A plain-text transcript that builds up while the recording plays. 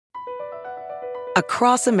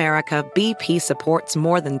Across America, BP supports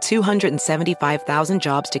more than 275,000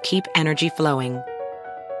 jobs to keep energy flowing.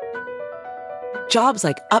 Jobs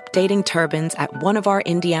like updating turbines at one of our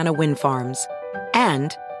Indiana wind farms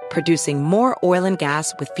and producing more oil and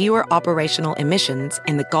gas with fewer operational emissions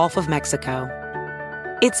in the Gulf of Mexico.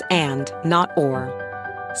 It's and, not or.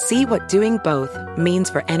 See what doing both means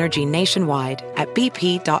for energy nationwide at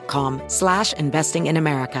bp.com/investing in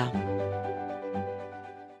America.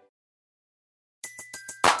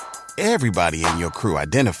 Everybody in your crew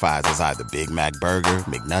identifies as either Big Mac Burger,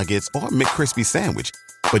 McNuggets, or McCrispy Sandwich.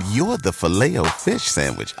 But you're the Filet-O-Fish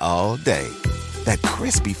Sandwich all day. That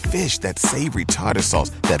crispy fish, that savory tartar sauce,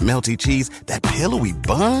 that melty cheese, that pillowy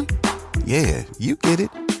bun. Yeah, you get it.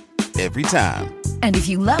 Every time. And if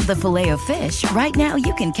you love the Filet-O-Fish, right now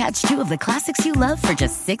you can catch two of the classics you love for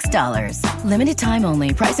just $6. Limited time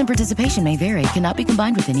only. Price and participation may vary. Cannot be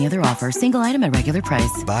combined with any other offer. Single item at regular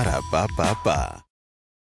price. Ba-da-ba-ba-ba.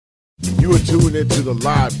 You are tuned into The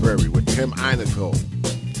Library with Tim Einico,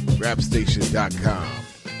 rapstation.com.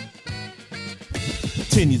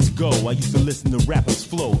 10 years ago, I used to listen to rappers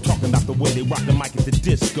flow, talking about the way they rock the mic at the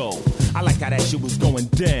disco. I like how that shit was going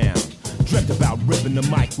down. Dreamt about ripping the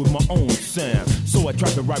mic with my own sound. So I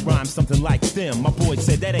tried to write rhymes something like them. My boy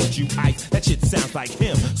said, that ain't you, Ice. That shit sounds like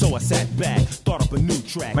him. So I sat back, thought up a new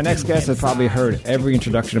track. My next guest has probably heard every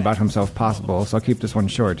introduction about himself possible, so I'll keep this one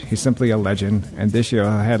short. He's simply a legend, and this year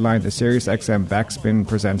he'll headline the SiriusXM Backspin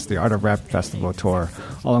Presents the Art of Rap Festival Tour,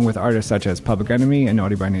 along with artists such as Public Enemy and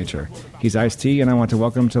Naughty by Nature. He's Ice-T, and I want to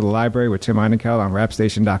welcome him to The Library with Tim Einikel on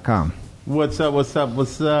rapstation.com. What's up,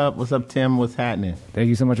 Tim? What's happening? Thank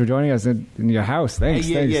you so much for joining us in your house. Thanks.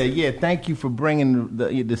 Hey, yeah. Thank you for bringing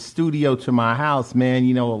the studio to my house, man.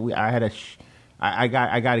 You know, I had I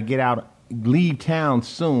got to get out, leave town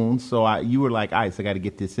soon. So you were like, Ice, I got to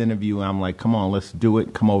get this interview. And I'm like, come on, let's do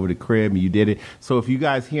it. Come over to the crib, and you did it. So if you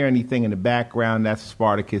guys hear anything in the background, that's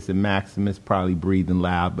Spartacus and Maximus probably breathing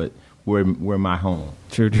loud, but we're my home.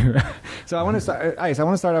 True. So I want to start, Ice. I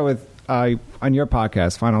want to start out with on your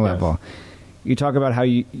podcast, Final Level. You talk about how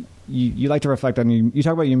you like to reflect on you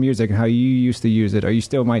talk about your music and how you used to use it, or you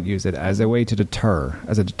still might use it as a way to deter,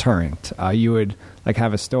 as a deterrent. You would like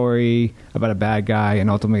have a story about a bad guy, and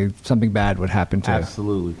ultimately something bad would happen to.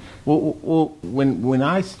 Absolutely. Well, when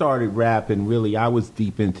I started rapping, really, I was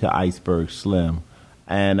deep into Iceberg Slim,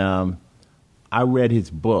 and I read his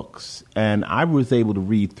books, and I was able to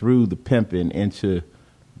read through the pimping into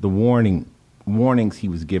the warnings he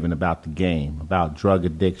was given about the game, about drug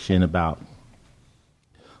addiction, about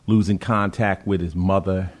losing contact with his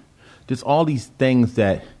mother, just all these things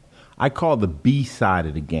that I call the B side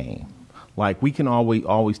of the game. Like, we can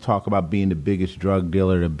always talk about being the biggest drug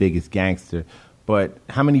dealer, the biggest gangster, but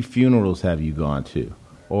how many funerals have you gone to?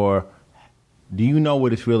 Or do you know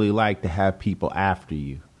what it's really like to have people after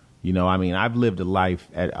you? You know, I mean, I've lived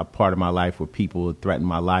a part of my life where people threaten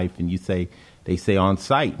my life, and they say on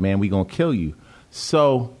sight, man, we gonna kill you.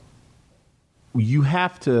 So you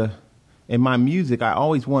have to, in my music, I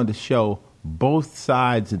always wanted to show both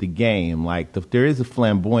sides of the game. Like, there is a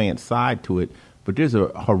flamboyant side to it, but there's a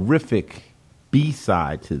horrific B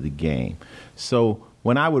side to the game. So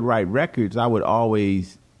when I would write records, I would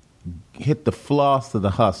always hit the floss of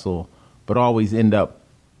the hustle, but always end up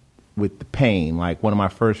with the pain. Like, one of my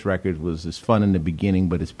first records was it's fun in the beginning,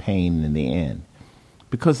 but it's pain in the end.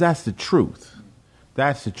 Because that's the truth.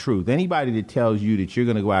 That's the truth. Anybody that tells you that you're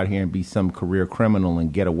going to go out here and be some career criminal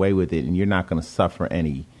and get away with it and you're not going to suffer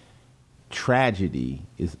any tragedy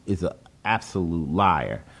is an absolute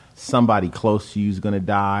liar. Somebody close to you is going to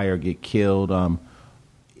die or get killed.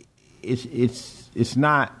 It's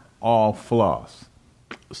not all floss.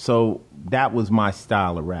 So that was my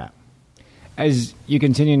style of rap. As you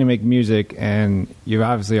continue to make music, and you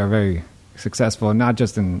obviously are very successful, not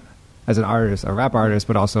just as an artist, a rap artist,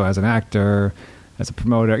 but also as an actor, as a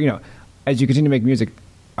promoter, you know, as you continue to make music,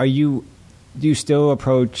 do you still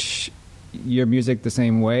approach your music the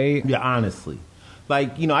same way? Yeah, honestly.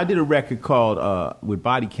 Like, you know, I did a record called, with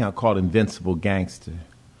Body Count, called Invincible Gangster,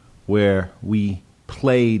 where we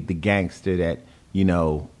played the gangster that, you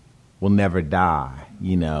know, will never die,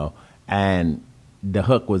 you know, and the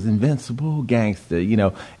hook was invincible gangster, you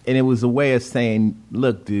know, and it was a way of saying,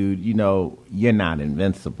 look, dude, you know, you're not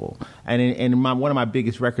invincible. And in one of my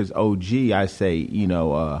biggest records, OG, I say, you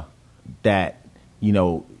know, that, you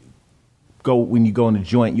know, when you go in the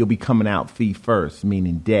joint, you'll be coming out feet first,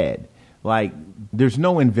 meaning dead. Like, there's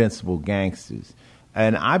no invincible gangsters.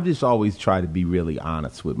 And I've just always tried to be really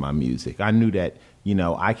honest with my music. I knew that, you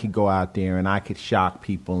know, I could go out there and I could shock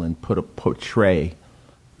people and portray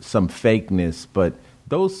some fakeness, but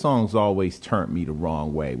those songs always turned me the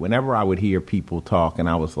wrong way. Whenever I would hear people talk and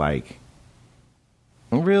I was like,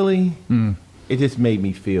 really? It just made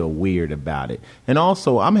me feel weird about it. And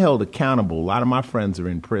also, I'm held accountable. A lot of my friends are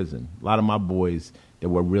in prison. A lot of my boys that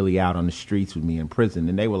were really out on the streets with me in prison.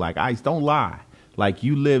 And they were like, Ice, don't lie. Like,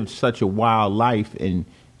 you lived such a wild life and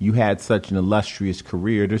you had such an illustrious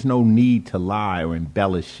career. There's no need to lie or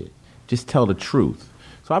embellish it. Just tell the truth.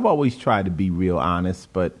 So I've always tried to be real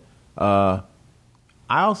honest, but I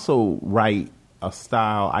also write a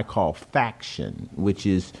style I call faction, which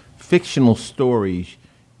is fictional stories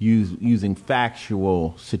using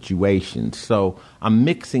factual situations. So I'm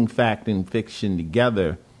mixing fact and fiction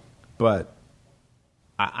together, but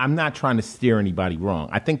I'm not trying to steer anybody wrong.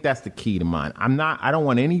 I think that's the key to mine. I don't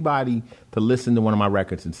want anybody to listen to one of my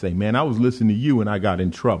records and say, man, I was listening to you and I got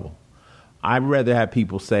in trouble. I'd rather have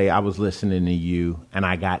people say I was listening to you and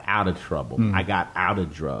I got out of trouble. I got out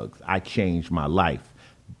of drugs. I changed my life.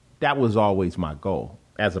 That was always my goal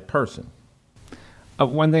as a person.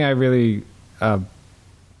 One thing I really, one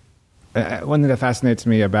thing that fascinates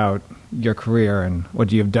me about your career and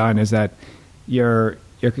what you've done is that you're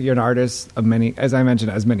an artist of many, as I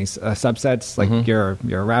mentioned, as many subsets. Like you're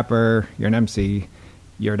a rapper, you're an MC,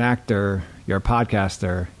 you're an actor, you're a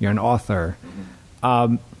podcaster, you're an author.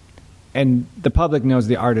 And the public knows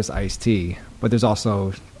the artist Ice-T, but there's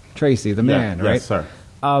also Tracy, the man, right? Yes, sir.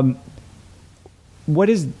 What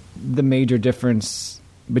is the major difference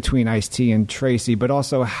between Ice-T and Tracy, but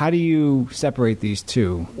also how do you separate these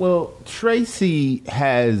two? Well, Tracy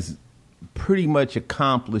has pretty much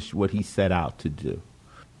accomplished what he set out to do.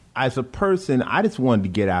 As a person, I just wanted to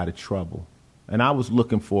get out of trouble, and I was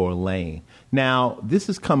looking for a lane. Now, this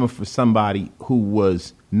is coming from somebody who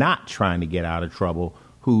was not trying to get out of trouble,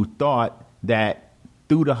 who thought that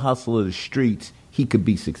through the hustle of the streets, he could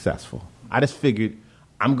be successful. I just figured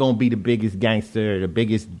I'm going to be the biggest gangster, the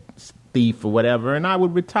biggest thief or whatever, and I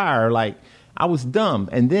would retire. Like, I was dumb.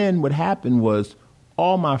 And then what happened was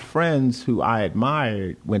all my friends who I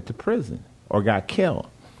admired went to prison or got killed.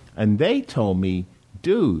 And they told me,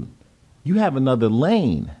 dude, you have another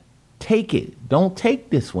lane. Take it. Don't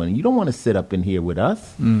take this one. You don't want to sit up in here with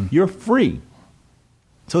us. You're free.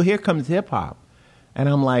 So here comes hip-hop. And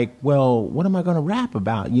I'm like, well, what am I going to rap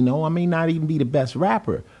about? You know, I may not even be the best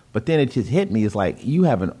rapper. But then it just hit me. It's like you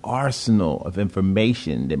have an arsenal of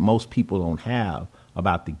information that most people don't have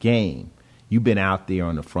about the game. You've been out there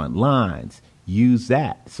on the front lines. Use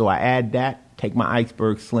that. So I add that, take my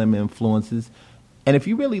Iceberg Slim influences. And if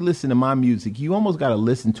you really listen to my music, you almost got to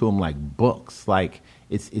listen to them like books. Like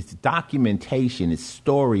it's documentation, it's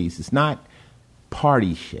stories. It's not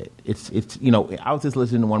party shit. It's you know, I was just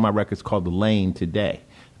listening to one of my records called The Lane today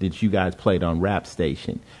that you guys played on Rap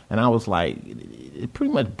Station. And I was like, it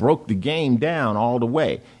pretty much broke the game down all the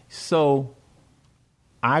way. So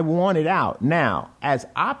I wanted out. Now, as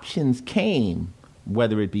options came,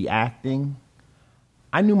 whether it be acting,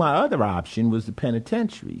 I knew my other option was the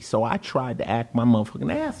penitentiary. So I tried to act my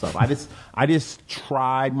motherfucking ass off. I just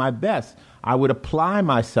tried my best. I would apply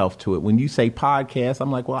myself to it. When you say podcast,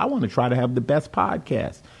 I'm like, well, I want to try to have the best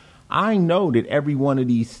podcast. I know that every one of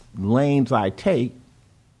these lanes I take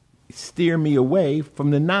steer me away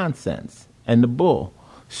from the nonsense and the bull.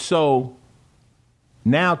 So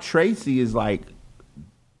now Tracy is like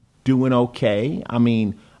doing okay. I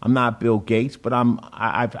mean, I'm not Bill Gates, but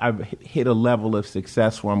I've hit a level of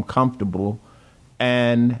success where I'm comfortable,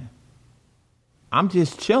 and I'm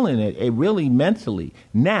just chilling it really mentally.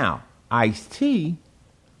 Now, Ice-T,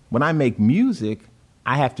 when I make music,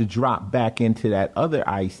 I have to drop back into that other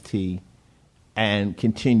Ice-T and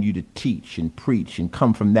continue to teach and preach and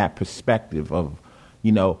come from that perspective of,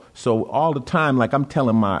 you know, so all the time, like I'm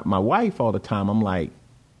telling my wife all the time, I'm like,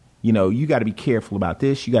 you know, you got to be careful about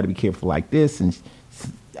this. You got to be careful like this. And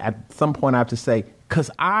at some point I have to say, because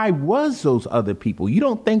I was those other people. You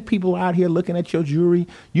don't think people out here looking at your jewelry?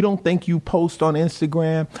 You don't think you post on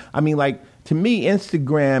Instagram? I mean, like, to me,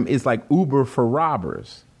 Instagram is like Uber for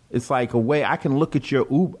robbers. It's like a way I can look at your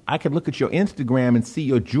Instagram and see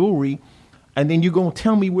your jewelry, and then you're going to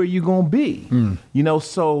tell me where you're going to be. You know,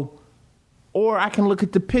 so, or I can look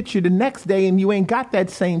at the picture the next day and you ain't got that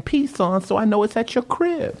same piece on, so I know it's at your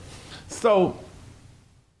crib. So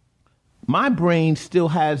my brain still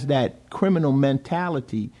has that criminal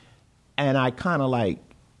mentality, and I kind of like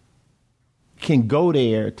can go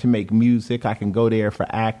there to make music. I can go there for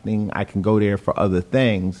acting. I can go there for other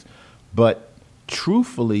things. But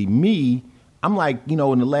truthfully, me, I'm like, you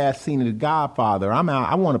know, in the last scene of The Godfather, I'm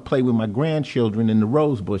out. I want to play with my grandchildren in the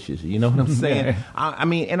rose bushes. You know what I'm saying? I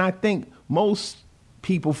mean, and I think most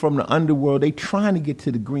people from the underworld, they trying to get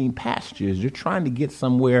to the green pastures. They're trying to get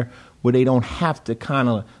somewhere where they don't have to kind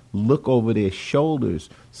of look over their shoulders.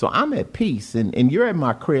 So I'm at peace. And you're at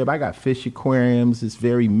my crib. I got fish aquariums. It's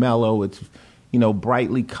very mellow. It's,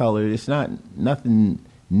 brightly colored. It's not nothing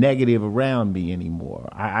negative around me anymore.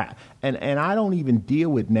 And I don't even deal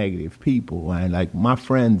with negative people. And like my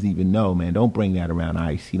friends even know, man, don't bring that around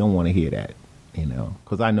Ice. You don't want to hear that,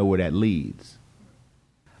 because I know where that leads.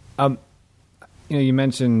 You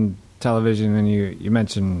mentioned television, and you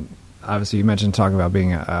mentioned talking about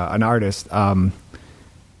being an artist. Law and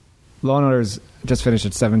Order's just finished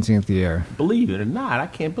its 17th year. Believe it or not, I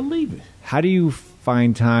can't believe it. How do you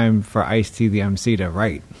find time for Ice-T, the MC, to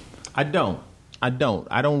write? I don't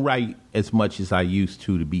write as much as I used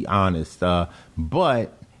to be honest.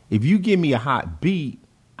 But if you give me a hot beat,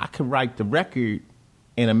 I can write the record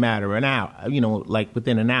in a matter of an hour, like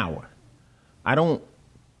within an hour. I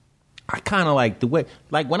kind of like the way,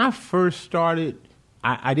 like when I first started,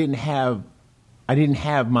 I didn't have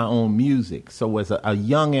my own music. So as a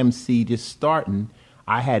young MC just starting,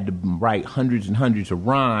 I had to write hundreds and hundreds of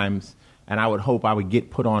rhymes, and I would hope I would get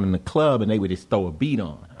put on in the club and they would just throw a beat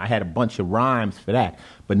on. I had a bunch of rhymes for that.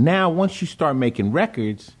 But now once you start making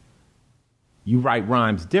records, you write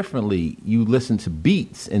rhymes differently. You listen to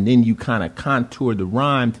beats, and then you kind of contour the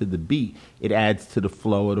rhyme to the beat. It adds to the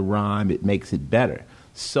flow of the rhyme. It makes it better.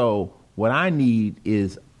 So what I need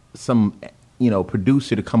is some,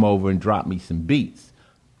 producer to come over and drop me some beats.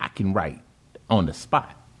 I can write on the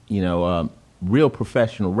spot. Real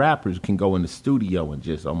professional rappers can go in the studio and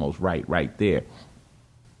just almost write right there.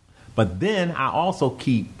 But then I also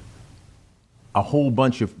keep a whole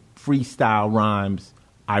bunch of freestyle rhymes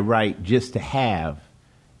I write just to have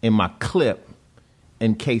in my clip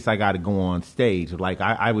in case I got to go on stage. Like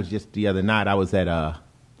I was just the other night, I was at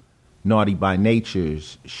Naughty by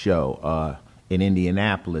Nature's show in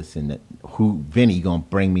Indianapolis, and Vinny gonna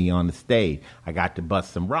bring me on the stage. I got to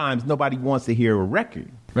bust some rhymes. Nobody wants to hear a record.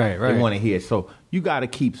 Right. They want to hear. So you got to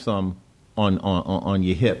keep some on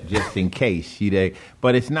your hip just in case.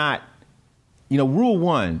 But it's not, rule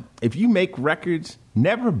one, if you make records,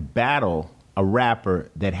 never battle a rapper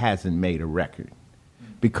that hasn't made a record,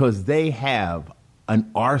 because they have an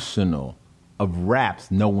arsenal of raps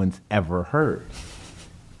no one's ever heard.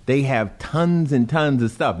 They have tons and tons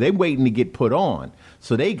of stuff. They're waiting to get put on.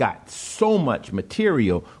 So they got so much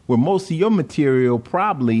material where most of your material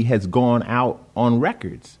probably has gone out on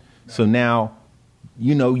records. So now,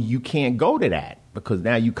 you can't go to that because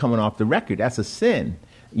now you're coming off the record. That's a sin,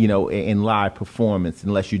 in live performance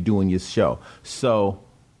unless you're doing your show. So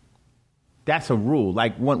that's a rule.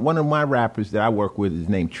 Like one of my rappers that I work with is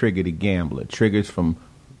named Trigger the Gambler. Trigger's from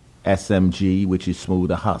SMG, which is Smooth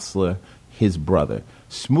the Hustler, his brother.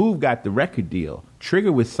 Smooth got the record deal.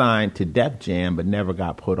 Trigger was signed to Def Jam but never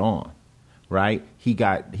got put on, right? He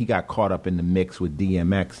got caught up in the mix with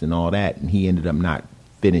DMX and all that, and he ended up not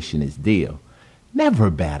finishing his deal. Never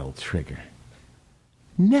battled Trigger.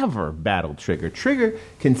 Never battled Trigger. Trigger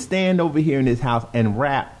can stand over here in his house and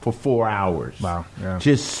rap for 4 hours. Wow. Yeah.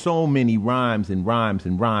 Just so many rhymes and rhymes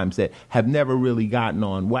and rhymes that have never really gotten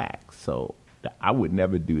on wax. So I would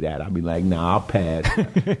never do that. I'd be like, nah, I'll pass.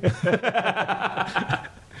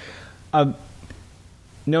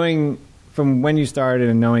 Knowing from when you started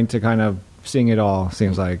and knowing to kind of seeing it all,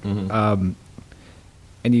 seems like. And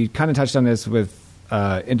you kind of touched on this with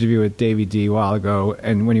interview with Davey D a while ago,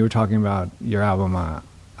 and when you were talking about your album,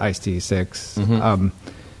 Ice-T 6.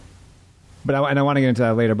 But I want to get into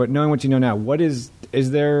that later. But knowing what you know now, is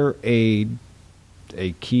there a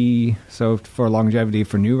key for longevity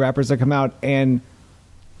for new rappers that come out, and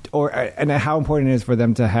how important it is for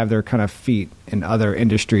them to have their kind of feet in other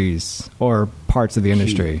industries or parts of the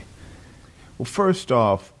industry? Well, first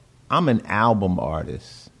off, I'm an album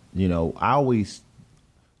artist.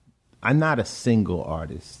 I'm not a single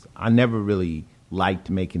artist. I never really liked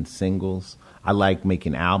making singles. I like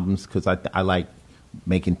making albums because I like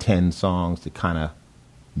making 10 songs to kind of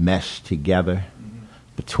mesh together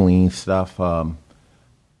between stuff. I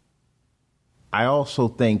also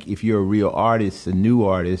think if you're a real artist, a new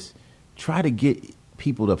artist, try to get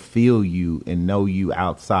people to feel you and know you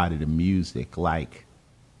outside of the music. Like,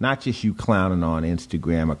 not just you clowning on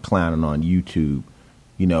Instagram or clowning on YouTube.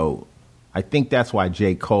 I think that's why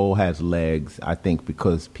J. Cole has legs. I think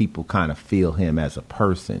because people kind of feel him as a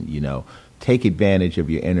person, Take advantage of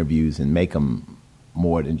your interviews and make them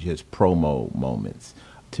more than just promo moments.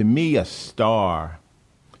 To me, a star...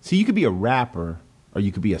 See, you could be a rapper or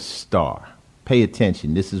you could be a star. Pay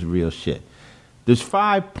attention. This is real shit. There's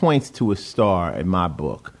 5 points to a star in my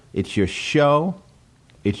book. It's your show,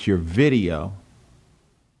 it's your video,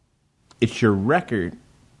 it's your record,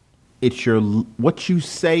 it's what you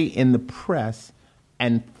say in the press,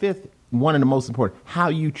 And fifth, one of the most important, how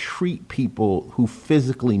you treat people who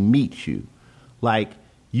physically meet you. Like,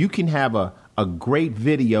 you can have a great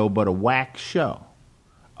video but a whack show.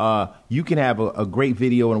 You can have a great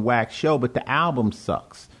video and a whack show, but the album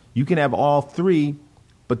sucks. You can have all three,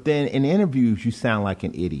 but then in interviews you sound like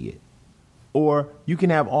an idiot. Or you can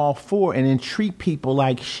have all four and then treat people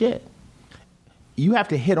like shit. You have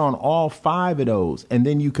to hit on all five of those, and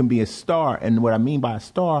then you can be a star. And what I mean by a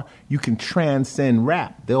star, you can transcend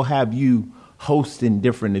rap. They'll have you hosting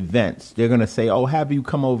different events. They're going to say, oh, have you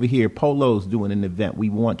come over here? Polo's doing an event. We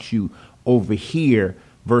want you over here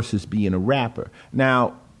versus being a rapper.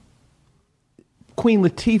 Now, Queen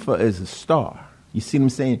Latifah is a star. You see what I'm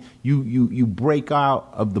saying? You break out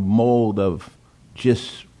of the mold of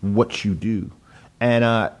just what you do.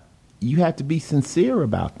 And you have to be sincere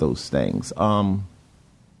about those things.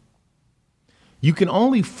 You can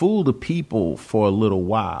only fool the people for a little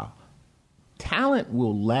while. Talent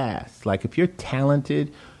will last. Like, if you're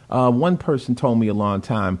talented, one person told me a long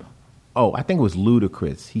time, I think it was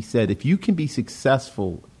Ludacris. He said, if you can be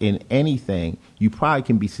successful in anything, you probably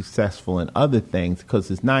can be successful in other things because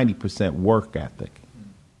it's 90% work ethic.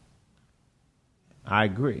 I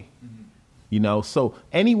agree. You know, so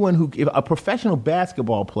anyone if a professional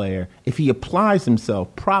basketball player, if he applies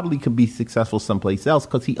himself, probably could be successful someplace else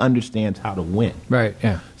because he understands how to win. Right,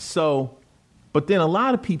 yeah. So, but then a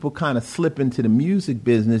lot of people kind of slip into the music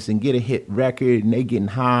business and get a hit record and they getting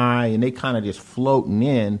high and they kind of just floating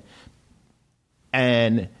in,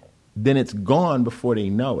 and then it's gone before they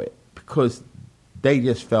know it because they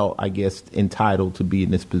just felt, I guess, entitled to be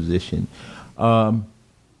in this position.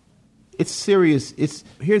 It's serious.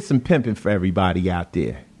 Here's some pimping for everybody out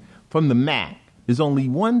there. From the Mac, there's only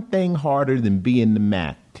one thing harder than being the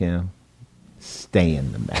Mac, Tim.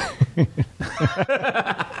 Staying the Mac.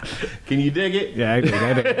 Can you dig it? Yeah, I dig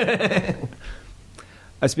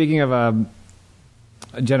it. Speaking of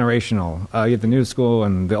generational, you have the new school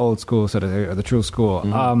and the old school, so or the true school.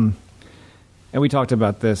 Mm-hmm. And we talked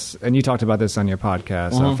about this, and you talked about this on your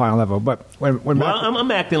podcast, mm-hmm. Final Level. But when I'm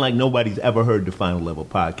acting like nobody's ever heard the Final Level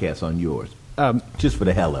podcast on yours, just for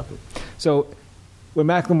the hell of it. So when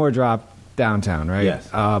Macklemore dropped Downtown, right? Yes.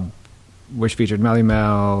 Which featured Melly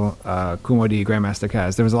Mel, Kumo D, Grandmaster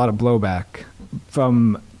Caz, there was a lot of blowback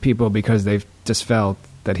from people because they just felt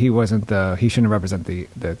that he shouldn't represent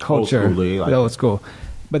the culture, the old school.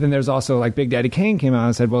 But then there's also, like, Big Daddy Kane came out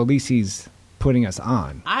and said, well, at least he's putting us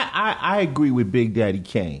on. I agree with Big Daddy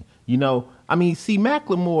Kane. You know, I mean, see,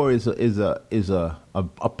 Macklemore is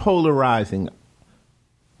a polarizing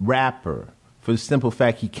rapper for the simple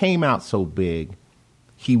fact he came out so big,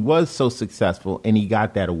 he was so successful, and he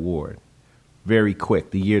got that award very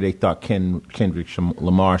quick. The year they thought Kendrick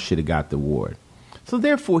Lamar should have got the award. So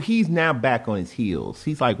therefore, he's now back on his heels.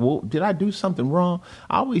 He's like, well, did I do something wrong?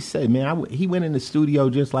 I always say, man, he went in the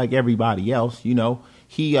studio just like everybody else. You know,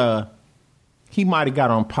 he might have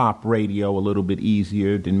got on pop radio a little bit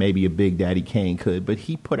easier than maybe a Big Daddy Kane could, but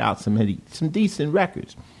he put out some decent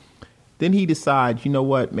records. Then he decides, you know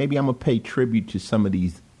what, maybe I'm going to pay tribute to some of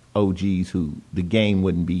these OGs who the game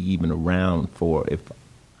wouldn't be even around for if,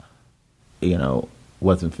 you know,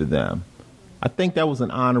 wasn't for them. I think that was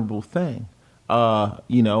an honorable thing.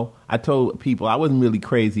 You know, I told people I wasn't really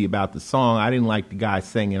crazy about the song. I didn't like the guy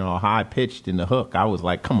singing all high-pitched in the hook. I was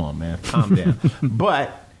like, come on, man, calm down.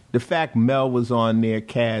 But the fact Mel was on there,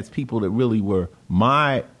 Caz, people that really were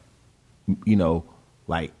my, you know,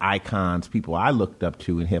 like icons, people I looked up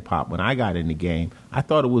to in hip-hop when I got in the game, I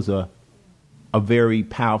thought it was a very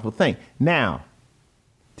powerful thing. Now,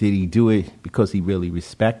 did he do it because he really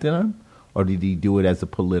respected him, or did he do it as a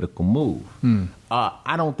political move?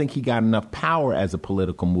 I don't think he got enough power as a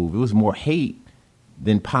political move. It was more hate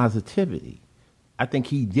than positivity. I think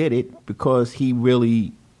he did it because he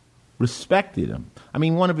really respected him. I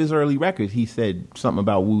mean, one of his early records, he said something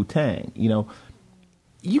about Wu-Tang. You know,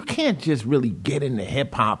 you can't just really get into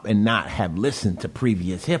hip-hop and not have listened to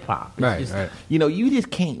previous hip-hop. Right. You know, you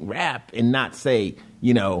just can't rap and not say,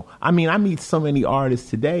 you know, I mean, I meet so many artists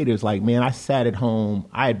today, there's like, man, I sat at home,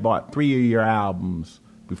 I had bought 3 of your albums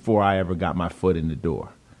before I ever got my foot in the door.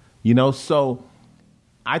 You know, so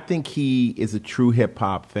I think he is a true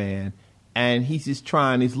hip-hop fan, and he's just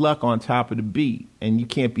trying his luck on top of the beat, and you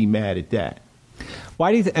can't be mad at that.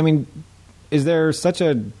 Why do you I mean, is there such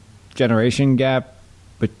a generation gap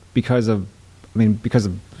because of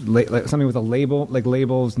something with a label, like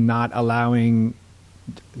labels not allowing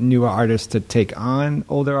newer artists to take on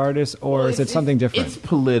older artists, or is it something different? It's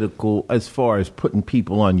political as far as putting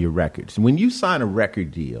people on your records. When you sign a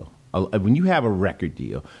record deal, when you have a record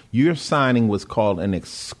deal, you're signing what's called an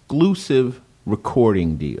exclusive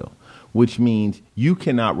recording deal, which means you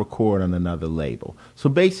cannot record on another label. So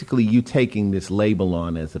basically, you taking this label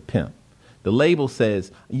on as a pimp. The label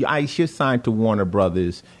says, I should sign to Warner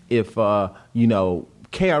Brothers if,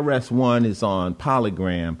 KRS-One is on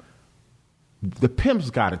Polygram. The pimp's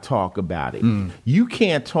got to talk about it. You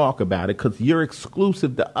can't talk about it because you're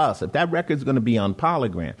exclusive to us. If that record's going to be on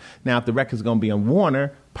Polygram. Now, if the record's going to be on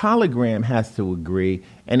Warner, Polygram has to agree,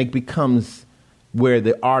 and it becomes where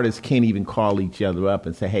the artists can't even call each other up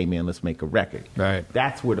and say, hey, man, let's make a record. Right.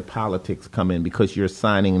 That's where the politics come in because you're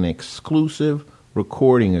signing an exclusive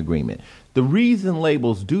recording agreement. The reason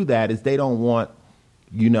labels do that is they don't want,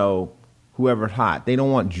 whoever's hot. They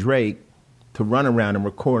don't want Drake to run around and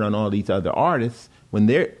record on all these other artists when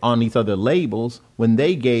they're on these other labels when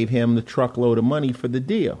they gave him the truckload of money for the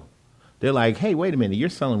deal. They're like, hey, wait a minute, you're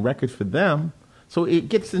selling records for them. So it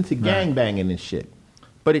gets into gangbanging and shit.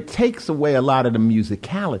 But it takes away a lot of the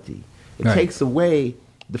musicality. It takes away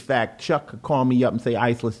the fact Chuck could call me up and say,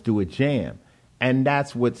 Ice, let's do a jam. And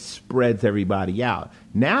that's what spreads everybody out.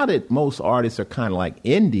 Now that most artists are kind of like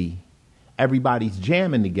indie, everybody's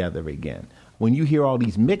jamming together again. When you hear all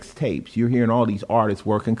these mixtapes, you're hearing all these artists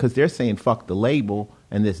working because they're saying, fuck the label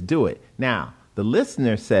and let's do it. Now, the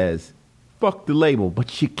listener says, fuck the label,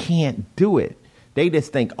 but you can't do it. They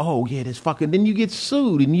just think, oh, yeah, this fucking... Then you get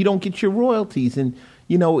sued and you don't get your royalties. And,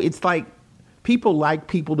 it's like people like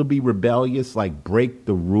people to be rebellious, like break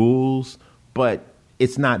the rules, but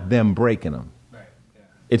it's not them breaking them.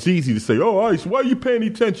 It's easy to say, oh, Ice, why are you paying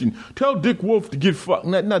attention? Tell Dick Wolf to get fucked.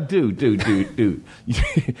 No, dude.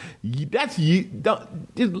 That's you.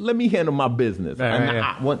 Just let me handle my business.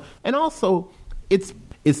 And also, it's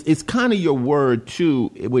kind of your word, too,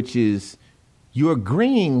 which is you're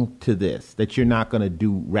agreeing to this, that you're not going to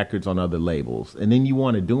do records on other labels, and then you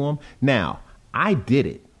want to do them. Now, I did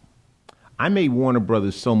it. I made Warner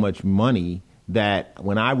Brothers so much money that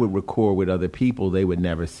when I would record with other people, they would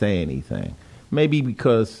never say anything. Maybe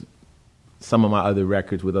because some of my other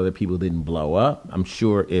records with other people didn't blow up. I'm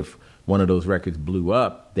sure if one of those records blew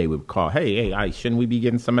up, they would call, hey, shouldn't we be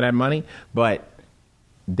getting some of that money? But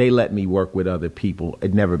they let me work with other people.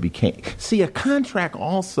 It never became. See, a contract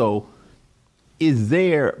also is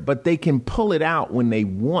there, but they can pull it out when they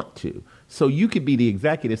want to. So you could be the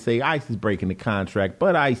executive, say, Ice is breaking the contract,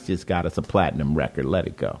 but Ice just got us a platinum record. Let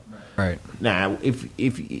it go. Right. Now,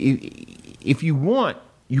 if you want,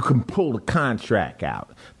 you can pull the contract out,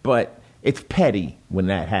 but it's petty when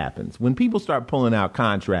that happens. When people start pulling out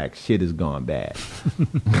contracts, shit has gone bad.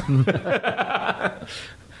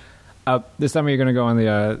 This summer you're going to go on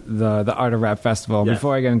the Art of Rap Festival. Yes.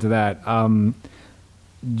 Before I get into that,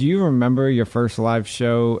 do you remember your first live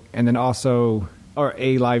show, and then also, or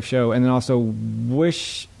a live show, and then also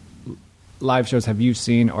which live shows have you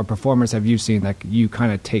seen or performers have you seen that you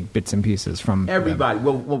kind of take bits and pieces from? Everybody.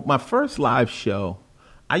 Well, my first live show,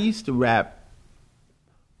 I used to rap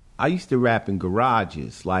in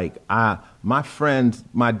garages. Like my friends,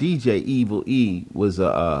 my DJ Evil E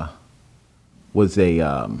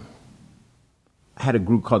had a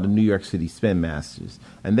group called the New York City Spin Masters,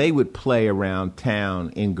 and they would play around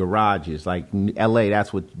town in garages. Like in L.A.,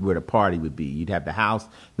 that's where the party would be. You'd have the house,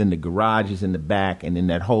 then the garages in the back, and then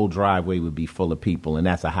that whole driveway would be full of people, and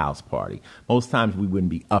that's a house party. Most times we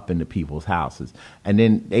wouldn't be up into people's houses. And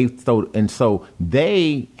then so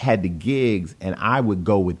they had the gigs, and I would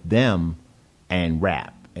go with them and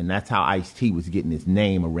rap. And that's how Ice-T was getting his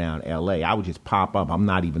name around L.A. I would just pop up. I'm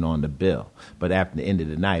not even on the bill. But after the end of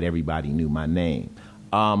the night, everybody knew my name.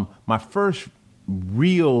 My first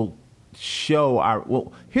real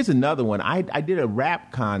show, here's another one. I did a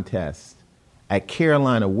rap contest at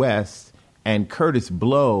Carolina West, and Curtis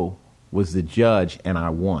Blow was the judge, and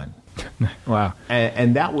I won. Wow.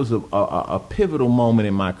 And that was a pivotal moment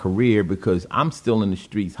in my career because I'm still in the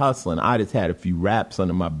streets hustling. I just had a few raps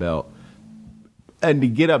under my belt. And to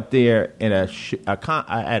get up there in at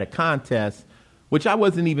a contest, which I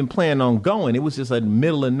wasn't even planning on going. It was just like the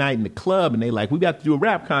middle of the night in the club, and they like, we got to do a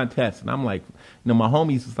rap contest. And I'm like, my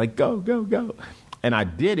homies was like, go, go, go. And I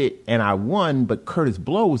did it, and I won, but Curtis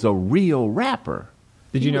Blow was a real rapper.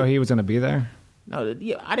 Did you know he was going to be there? No,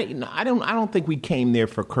 yeah, I didn't. I don't think we came there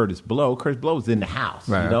for Curtis Blow. Curtis Blow was in the house,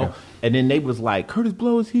 right, you know. Okay. And then they was like, Curtis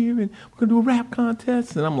Blow is here, and we're gonna do a rap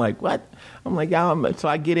contest. And I'm like, what? I'm like, yeah. So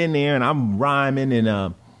I get in there and I'm rhyming,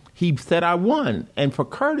 and he said I won. And for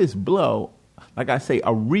Curtis Blow, like I say,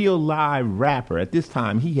 a real live rapper. At this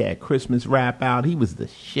time, he had Christmas rap out. He was the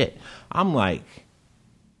shit. I'm like,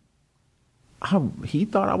 he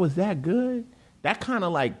thought I was that good. That kind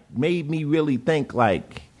of like made me really think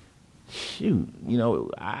like, shoot,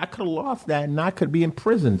 I could have lost that and I could be in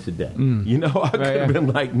prison today. I could have been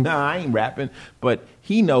like, nah, I ain't rapping. But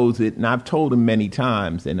he knows it, and I've told him many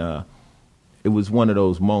times, and it was one of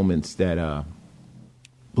those moments that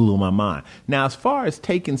blew my mind. Now, as far as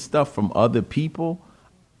taking stuff from other people,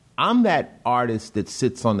 I'm that artist that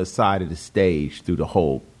sits on the side of the stage through the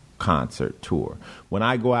whole concert tour. When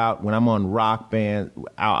I go out, when I'm on Rock Band,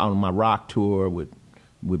 out on my rock tour with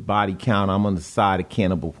Body Count, I'm on the side of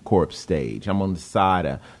Cannibal Corpse stage. I'm on the side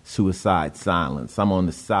of Suicide Silence. I'm on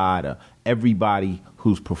the side of everybody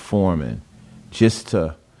who's performing.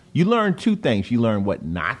 You learn two things. You learn what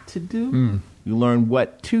not to do. You learn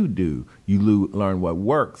what to do. You learn what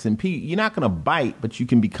works. And you're not going to bite, but you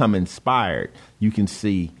can become inspired. You can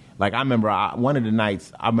see. Like, I remember one of the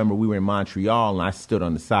nights, we were in Montreal, and I stood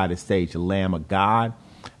on the side of the stage, the Lamb of God.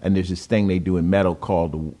 And there's this thing they do in metal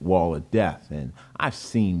called the Wall of Death. And I've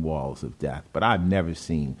seen Walls of Death, but I've never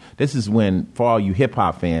seen. This is when, for all you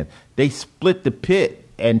hip-hop fans, they split the pit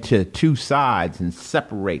into two sides and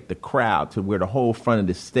separate the crowd to where the whole front of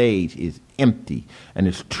the stage is empty. And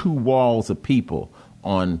there's two walls of people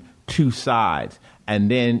on two sides.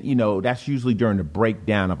 And then, that's usually during the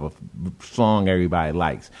breakdown of a song everybody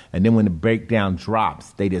likes. And then when the breakdown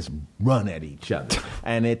drops, they just run at each other.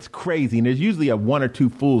 And it's crazy. And there's usually one or two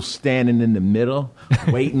fools standing in the middle,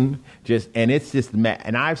 waiting. And it's just mad.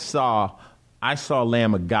 And I saw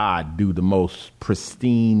Lamb of God do the most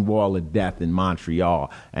pristine Wall of Death in Montreal.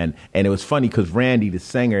 And it was funny because Randy, the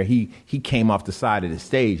singer, he came off the side of the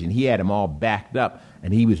stage and he had them all backed up.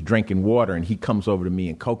 And he was drinking water, and he comes over to me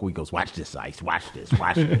and Coco. He goes, "Watch this, Ice. Watch this.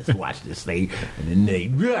 Watch this. Watch this." And then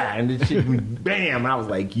and the shit went bam. I was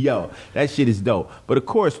like, "Yo, that shit is dope." But of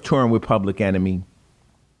course, touring with Public Enemy,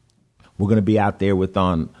 we're gonna be out there with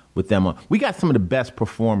them. We got some of the best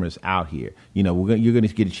performers out here. You're gonna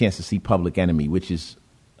get a chance to see Public Enemy, which is,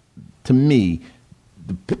 to me,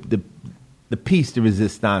 the piece de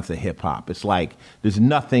resistance of hip hop. It's like there's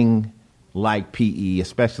nothing like PE,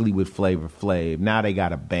 especially with Flavor Flav. Now they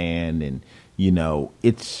got a band, and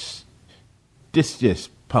it's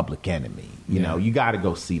just Public Enemy. You got to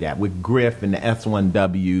go see that with Griff and the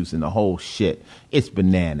S1Ws and the whole shit. It's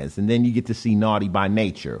bananas. And then you get to see Naughty by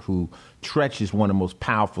Nature, who Tretch is one of the most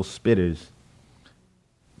powerful spitters.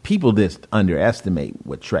 People just underestimate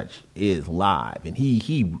what Tretch is live, and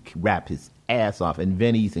he rapped his ass off. And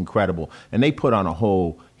Vinny's incredible, and they put on a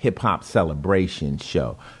whole hip hop celebration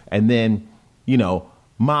show. And then,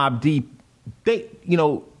 Mobb Deep,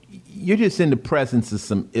 you're just in the presence of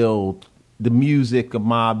some the music of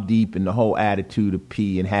Mobb Deep and the whole attitude of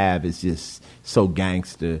P and Have is just so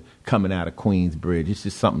gangster coming out of Queensbridge. It's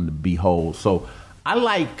just something to behold. So I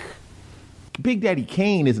like, Big Daddy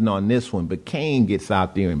Kane isn't on this one, but Kane gets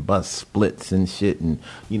out there and busts splits and shit. And,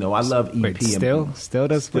 I love EP. Wait, still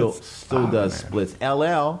does splits? Still does splits.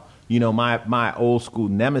 LL, my old school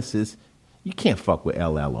nemesis, you can't fuck with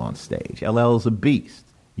LL on stage. LL's a beast.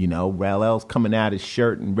 LL's coming out his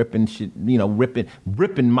shirt and ripping shit,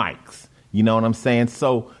 ripping mics. You know what I'm saying?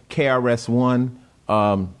 So KRS-One,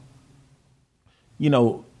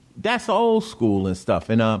 that's old school and stuff.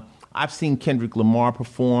 And I've seen Kendrick Lamar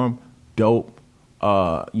perform, dope.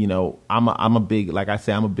 I'm a big, like I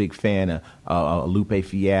say, I'm a big fan of Lupe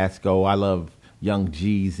Fiasco. I love Young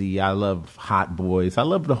Jeezy. I love Hot Boys. I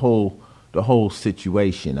love the whole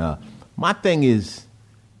situation. My thing is,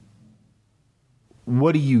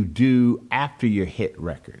 what do you do after your hit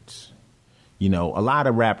records? A lot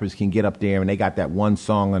of rappers can get up there and they got that one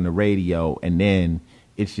song on the radio, and then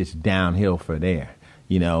it's just downhill for there,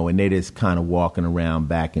 and they just kind of walking around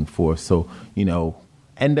back and forth. So,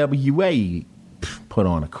 NWA put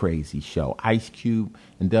on a crazy show. Ice Cube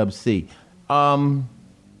and Dub C. To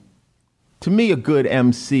me, a good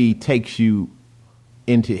MC takes you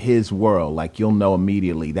into his world. Like, you'll know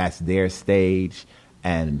immediately that's their stage,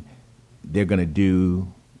 and they're going to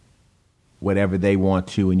do whatever they want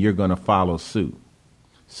to, and you're going to follow suit.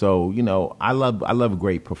 So, I love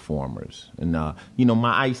great performers. And,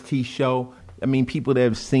 my Ice-T show, people that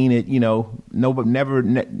have seen it,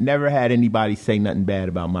 never had anybody say nothing bad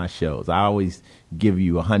about my shows. I always give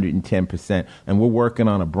you 110%. And we're working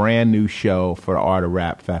on a brand new show for the Art of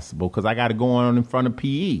Rap Festival, because I got to go on in front of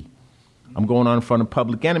PE. I'm going on in front of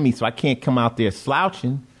Public Enemy, so I can't come out there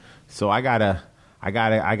slouching. So I gotta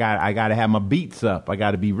have my beats up. I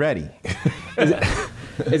gotta be ready.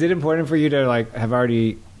 Is it important for you to have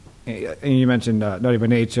already? You mentioned Naughty by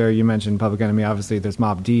Nature. You mentioned Public Enemy. Obviously, there's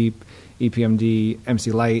Mobb Deep, EPMD,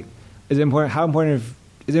 MC Lyte. Is it important? How important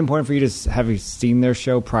is it important for you to have you seen their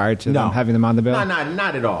show prior to them having them on the bill? No,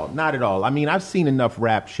 not at all. Not at all. I've seen enough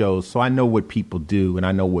rap shows, so I know what people do and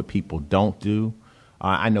I know what people don't do.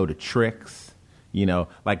 I know the tricks. You know,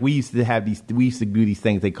 like we used to do these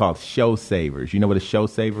things they call show savers. You know what a show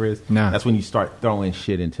saver is? No. That's when you start throwing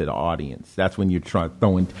shit into the audience. That's when you're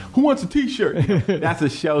throwing, who wants a T-shirt? That's a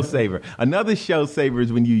show saver. Another show saver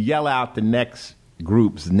is when you yell out the next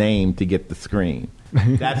group's name to get the screen.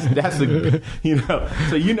 That's a, you know,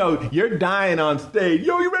 so you know you're dying on stage.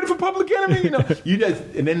 Yo, you ready for Public Enemy? You know,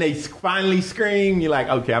 and then they finally scream. You're like,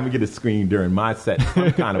 okay, I'm gonna get a scream during my set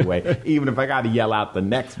some kind of way, even if I got to yell out the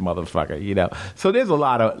next motherfucker. You know, so there's a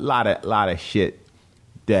lot of shit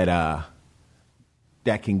that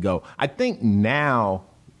that can go. I think now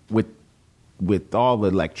with all the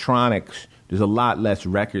electronics, there's a lot less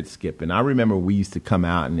record skipping. I remember we used to come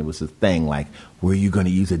out and it was a thing like, were you going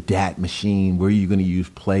to use a DAT machine? Were you going to use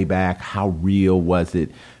playback? How real was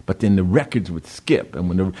it? But then the records would skip, and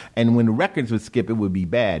when the records would skip, it would be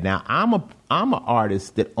bad. Now I'm an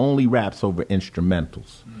artist that only raps over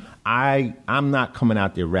instrumentals. I'm not coming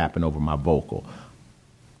out there rapping over my vocal.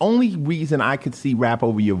 Only reason I could see rap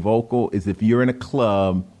over your vocal is if you're in a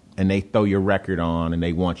club and they throw your record on and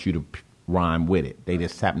they want you to rhyme with it. They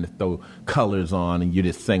just happen to throw colors on and you're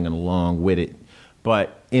just singing along with it.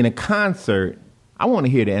 But in a concert, I want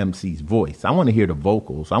to hear the MC's voice. I want to hear the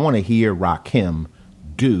vocals. I want to hear Rakim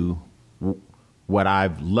do what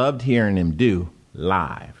I've loved hearing him do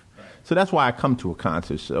live. So that's why I come to a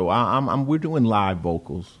concert. So we're doing live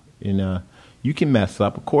vocals. And you can mess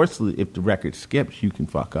up. Of course, if the record skips, you can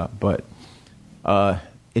fuck up. But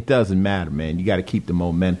it doesn't matter, man. You got to keep the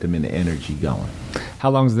momentum and the energy going. How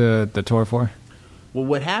long's the tour for? Well,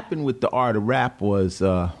 what happened with the Art of Rap was,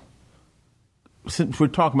 since we're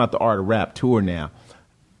talking about the Art of Rap tour now,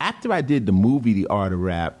 after I did the movie The Art of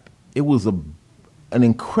Rap, it was an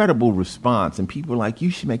incredible response. And people were like, you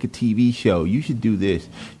should make a TV show. You should do this.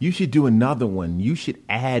 You should do another one. You should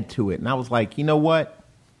add to it. And I was like, you know what?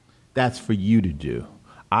 That's for you to do.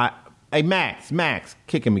 Hey, Max,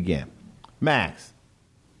 kick him again. Max,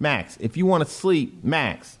 if you want to sleep,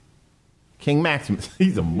 Max. King Maximus,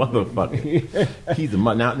 he's a motherfucker. He's a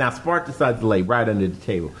now Spark decides to lay right under the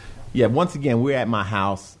table. Yeah, once again, we're at my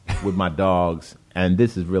house with my dogs, and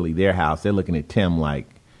this is really their house. They're looking at Tim like,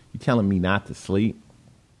 you telling me not to sleep?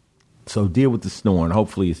 So deal with the snoring.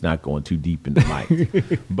 Hopefully it's not going too deep in the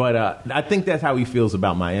mic. But I think that's how he feels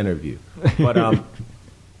about my interview. But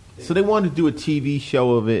so they wanted to do a TV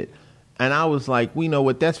show of it. And I was like, we know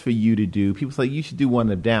what, that's for you to do. People say, you should do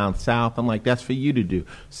one of down south. I'm like, that's for you to do.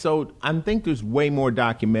 So I think there's way more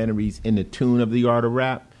documentaries in the tune of The Art of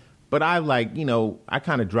Rap. But I I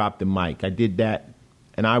kind of dropped the mic. I did that,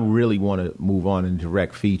 and I really want to move on and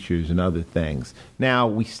direct features and other things. Now,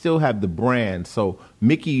 we still have the brand. So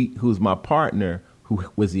Mickey, who's my partner, who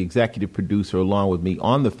was the executive producer along with me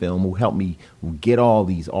on the film, who helped me get all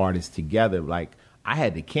these artists together, like, I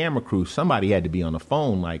had the camera crew. Somebody had to be on the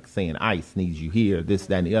phone, like saying, Ice needs you here, this,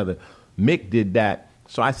 that, and the other. Mick did that.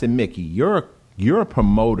 So I said, Mickey, you're a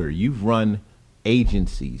promoter. You've run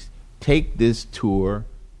agencies. Take this tour.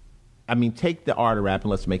 Take the Art of Rap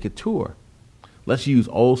and let's make a tour. Let's use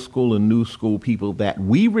old school and new school people that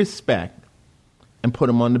we respect and put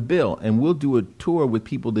them on the bill. And we'll do a tour with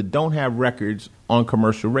people that don't have records on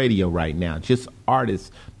commercial radio right now, just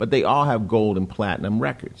artists, but they all have gold and platinum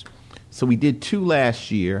records. So we did 2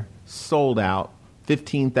 last year, sold out,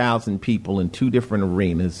 15,000 people in 2 different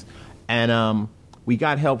arenas. And we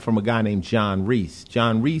got help from a guy named John Reese.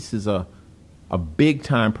 John Reese is a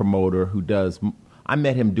big-time promoter who does, I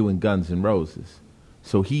met him doing Guns N' Roses.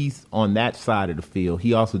 So he's on that side of the field.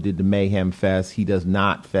 He also did the Mayhem Fest. He does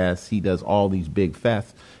Knot Fest. He does all these big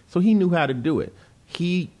fests. So he knew how to do it.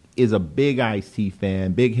 He is a big Ice-T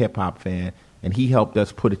fan, big hip-hop fan. And he helped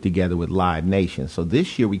us put it together with Live Nation. So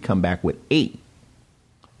this year we come back with 8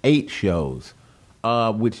 shows,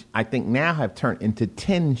 which I think now have turned into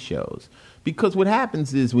 10 shows. Because what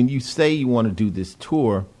happens is when you say you want to do this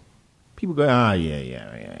tour, people go,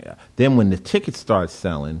 yeah. Then when the tickets start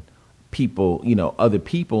selling, people, other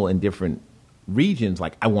people in different regions,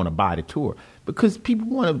 like, I want to buy the tour. Because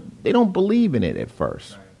people they don't believe in it at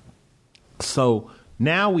first. Right. So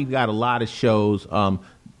now we've got a lot of shows.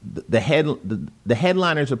 The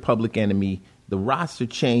headliners are Public Enemy. The roster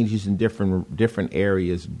changes in different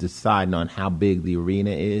areas, deciding on how big the arena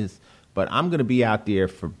is. But I'm going to be out there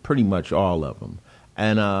for pretty much all of them.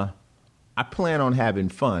 And I plan on having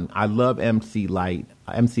fun. I love MC Lyte.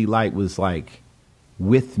 MC Lyte was like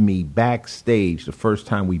with me backstage the first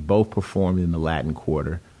time we both performed in the Latin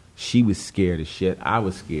Quarter. She was scared as shit. I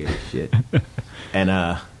was scared as shit.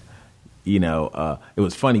 And it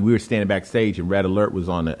was funny. We were standing backstage, and Red Alert was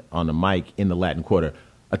on the mic in the Latin Quarter.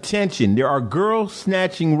 Attention, there are girls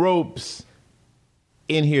snatching ropes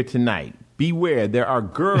in here tonight. beware, there are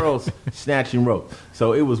girls snatching ropes.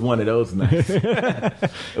 So it was one of those nights.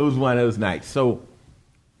 It was one of those nights. So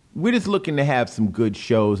we're just looking to have some good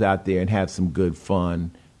shows out there and have some good fun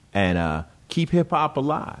and keep hip-hop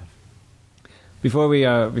alive. Before we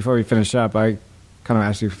finish up, I kind of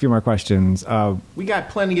ask you a few more questions. We got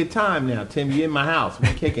plenty of time now, Tim. You're in my house.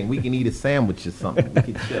 We're kicking. We can eat a sandwich or something. We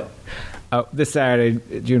can chill. This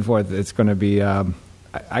Saturday, June 4th, it's going to be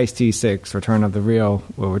Ice-T 6, Return of the Real,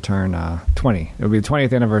 will return 20. It'll be the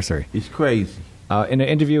 20th anniversary. It's crazy. In an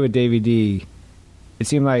interview with Davey D, it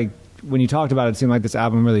seemed like, when you talked about it, it seemed like this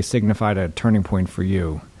album really signified a turning point for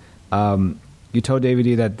you. You told Davey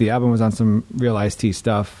D that the album was on some real Ice-T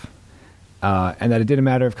stuff, and that it didn't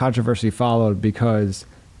matter if controversy followed because,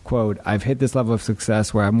 quote, I've hit this level of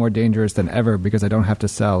success where I'm more dangerous than ever because I don't have to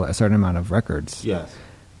sell a certain amount of records. Yes.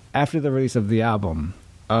 After the release of the album,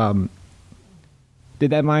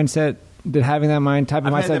 did having that type of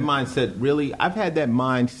mindset? I've had that mindset, really. I've had that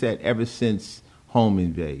mindset ever since Home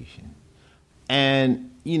Invasion.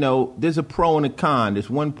 And, you know, there's a pro and a con. There's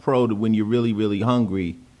one pro that when you're really, really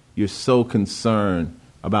hungry, you're so concerned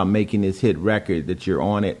about making this hit record that you're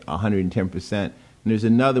on it 110%. And there's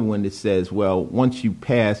another one that says, well, once you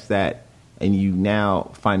pass that and you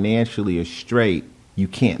now financially are straight, you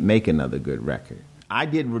can't make another good record. I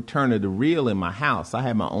did Return of the Real in my house. I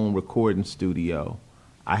had my own recording studio.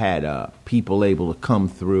 I had people able to come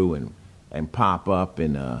through and pop up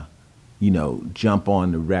and, jump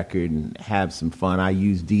on the record and have some fun. I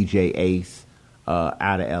used DJ Ace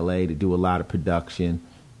out of L.A. to do a lot of production.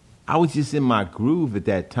 I was just in my groove at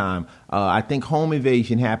that time. I think Home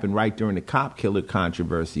Invasion happened right during the cop killer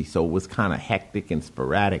controversy, so it was kind of hectic and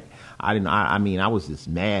sporadic. I was just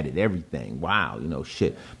mad at everything. Wow,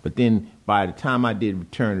 shit. But then by the time I did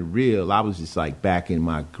Return to Real, I was just like back in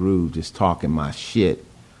my groove, just talking my shit.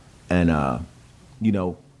 And,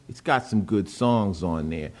 it's got some good songs on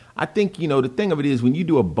there. I think, the thing of it is when you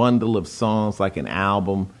do a bundle of songs like an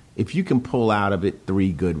album, if you can pull out of it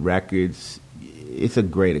 3 good records, it's a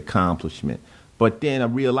great accomplishment. But then a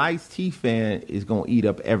real Ice-T fan is going to eat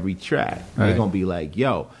up every track. Right. They're going to be like,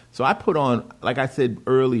 yo. So I put on, like I said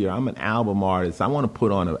earlier, I'm an album artist. I want to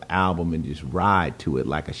put on an album and just ride to it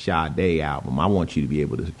like a Sade album. I want you to be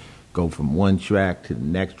able to go from one track to the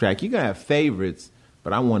next track. You're going to have favorites,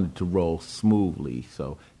 but I wanted to roll smoothly.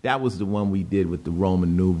 So that was the one we did with the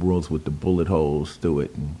Roman numerals with the bullet holes through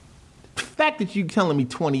it. And the fact that you're telling me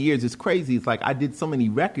 20 years is crazy. It's like I did so many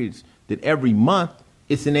records that every month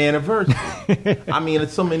it's an anniversary. I mean,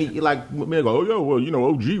 it's so many, like, they go, oh, yeah,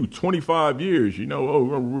 well, OG, 25 years,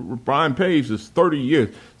 Brian Paves is 30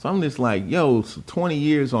 years. So I'm just like, so 20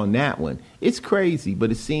 years on that one. It's crazy,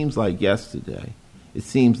 but it seems like yesterday. And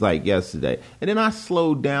then I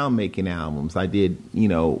slowed down making albums. I did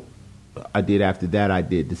after that, I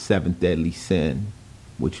did The Seventh Deadly Sin,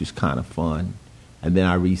 which was kind of fun. And then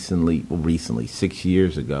I recently, 6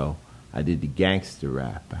 years ago, I did the Gangster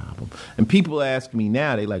Rap album. And people ask me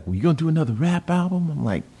now, they like, well, you going to do another rap album? I'm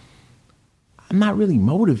like, I'm not really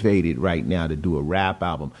motivated right now to do a rap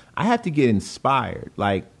album. I have to get inspired.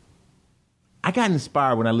 Like, I got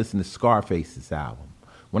inspired when I listened to Scarface's album.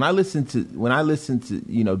 When I listened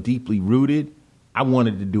to Deeply Rooted, I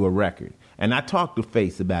wanted to do a record. And I talked to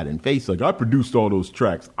Face about it. And Face like, I produced all those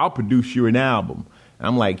tracks. I'll produce you an album. And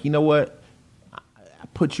I'm like, you know what?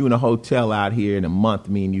 Put you in a hotel out here in a month,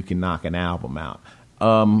 me and you can knock an album out.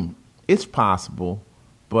 It's possible,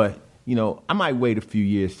 but, I might wait a few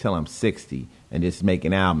years till I'm 60 and just make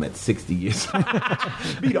an album at 60 years.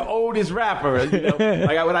 Be the oldest rapper,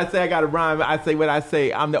 Like when I say I got a rhyme, I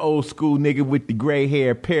say, I'm the old school nigga with the gray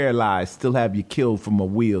hair, paralyzed, still have you killed from a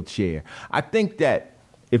wheelchair. I think that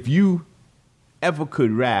if you ever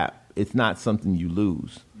could rap, it's not something you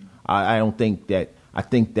lose. I think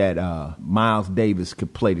that Miles Davis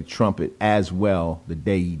could play the trumpet as well the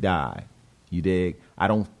day he died. You dig? I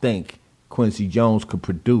don't think Quincy Jones could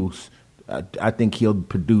produce. I think he'll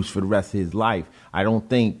produce for the rest of his life. I don't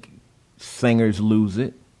think singers lose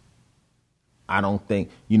it. I don't think,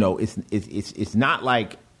 it's not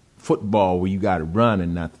like football where you got to run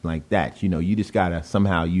and nothing like that. You just got to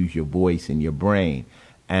somehow use your voice and your brain.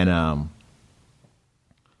 And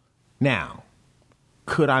now,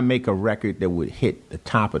 could I make a record that would hit the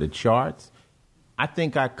top of the charts? I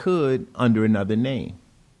think I could under another name.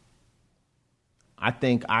 I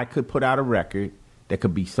think I could put out a record that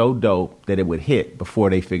could be so dope that it would hit before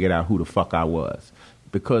they figured out who the fuck I was.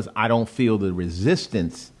 Because I don't feel the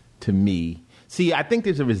resistance to me. See, I think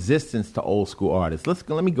there's a resistance to old school artists.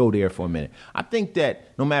 Let me go there for a minute. I think that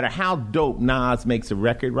no matter how dope Nas makes a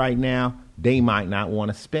record right now, they might not want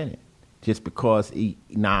to spin it. just because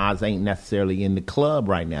Nas ain't necessarily in the club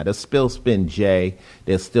right now. They'll still spin Jay,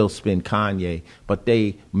 they'll still spin Kanye, but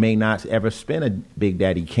they may not ever spin a Big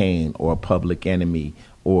Daddy Kane or a Public Enemy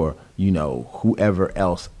or, you know, whoever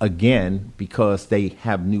else again, because they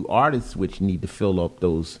have new artists which need to fill up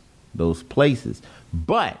those places.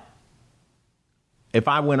 But if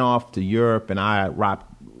I went off to Europe and I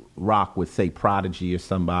rock with, say, Prodigy or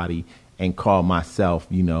somebody and call myself,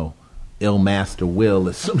 you know, Ill Master Will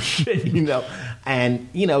or some shit, you know, and,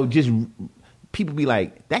 you know, just people be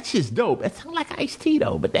like, that shit's dope. That sounds like Ice-T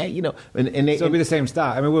though, but that, you know, and they, so it'd be the same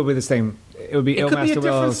style. I mean, it would be the same. It would be Ill Master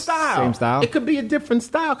Will's same style. It could be a different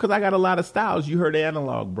style because I got a lot of styles. You heard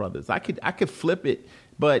Analog Brothers. I could flip it,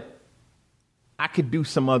 but I could do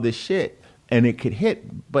some other shit and it could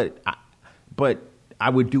hit. But I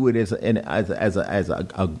would do it as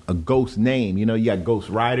a ghost name. You know, you got ghost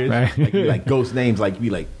writers, right. like ghost names. Like you be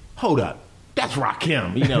like, hold up, that's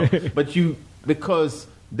Rakim. You know, but because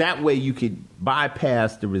that way you could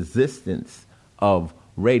bypass the resistance of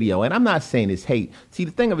radio. And I'm not saying it's hate. See,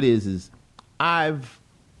 the thing of it is I've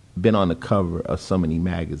been on the cover of so many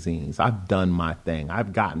magazines. I've done my thing.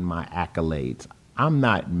 I've gotten my accolades. I'm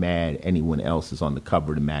not mad anyone else is on the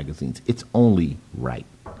cover of the magazines. It's only right.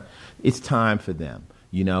 It's time for them,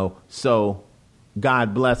 you know? So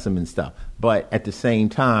God bless them and stuff. But at the same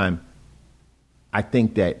time, I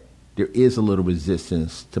think that there is a little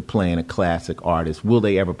resistance to playing a classic artist. Will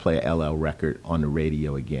they ever play a LL record on the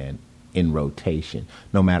radio again in rotation,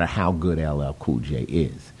 no matter how good LL Cool J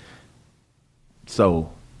is?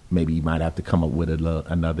 So maybe you might have to come up with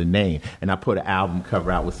another name. And I put an album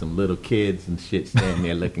cover out with some little kids and shit standing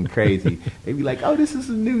there looking crazy. They be like, oh, this is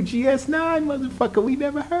a new GS9, motherfucker. We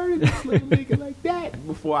never heard of this little nigga like that.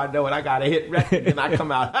 Before I know it, I got a hit record and I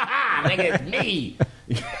come out, ha-ha, nigga, it's me.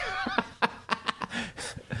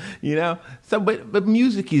 You know? So, but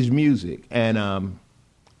music is music. And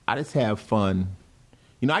I just have fun.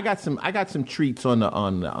 You know, I got some treats on the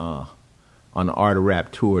Art of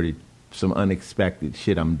Rap tour, some unexpected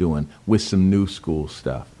shit I'm doing with some new school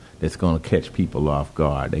stuff that's going to catch people off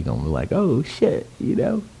guard. They're going to be like, oh, shit, you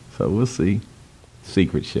know? So we'll see.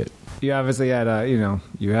 Secret shit. You obviously had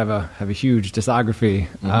you have a huge discography.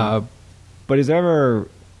 Mm-hmm. But do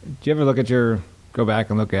you ever go back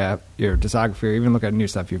and look at your discography or even look at new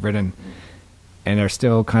stuff you've written and are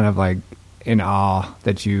still kind of like in awe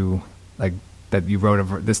that you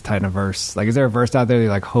wrote this kind of verse? Like, is there a verse out there that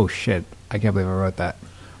you're like, oh, shit, I can't believe I wrote that?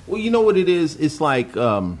 Well, you know what it is? It's like,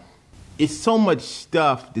 it's so much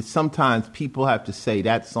stuff that sometimes people have to say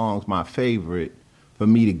that song's my favorite for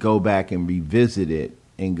me to go back and revisit it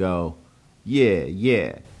and go, yeah.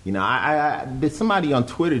 You know, somebody on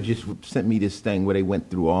Twitter just sent me this thing where they went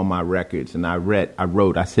through all my records and I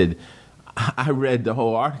said, I read the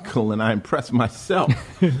whole article and I impressed myself.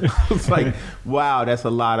 I was like, wow, that's a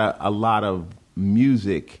lot of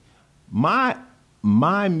music. My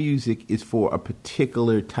music is for a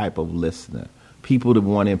particular type of listener. People that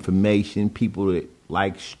want information, people that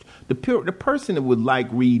like the person that would like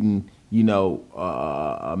reading, you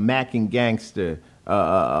know, Mac and Gangster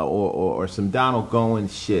or some Donald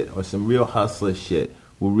Goins shit or some real hustler shit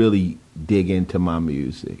will really dig into my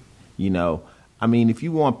music. You know, I mean, if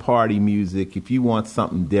you want party music, if you want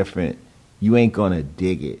something different, you ain't gonna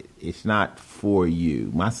dig it. It's not for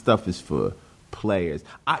you. My stuff is for players.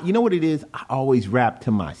 You know what it is? I always rap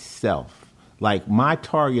to myself. Like, my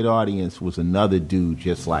target audience was another dude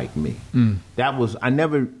just like me. I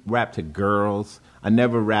never rapped to girls. I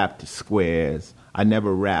never rapped to squares. I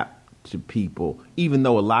never rapped to people, even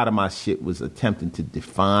though a lot of my shit was attempting to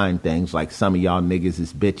define things like some of y'all niggas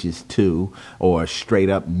is bitches too, or straight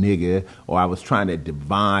up nigga, or I was trying to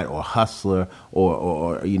divine or hustler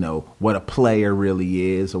or you know, what a player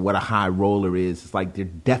really is or what a high roller is. It's like their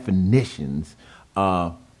definitions.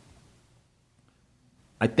 I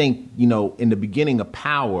think, you know, in the beginning of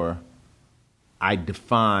Power, I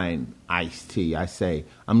define Ice-T. I say,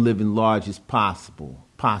 I'm living large as possible.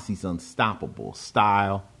 Posse's unstoppable.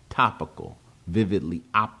 Style, topical. Vividly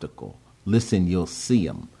optical. Listen, you'll see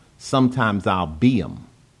 'em. Sometimes I'll be 'em.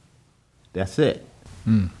 That's it.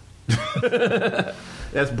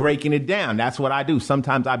 That's breaking it down. That's what I do.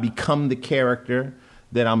 Sometimes I become the character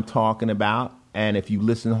that I'm talking about. And if you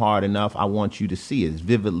listen hard enough, I want you to see it. It's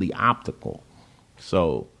vividly optical.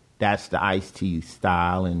 So that's the Ice-T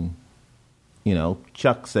style. And, you know,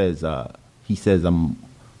 Chuck says, he says I'm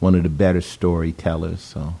one of the better storytellers.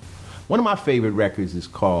 So one of my favorite records is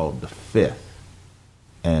called The Fifth.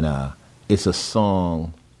 And it's a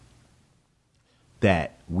song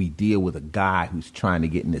that we deal with a guy who's trying to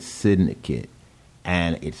get in the syndicate.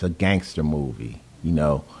 And it's a gangster movie, you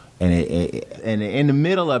know. And and in the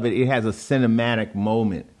middle of it, it has a cinematic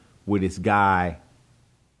moment where this guy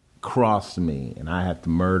crossed me and I have to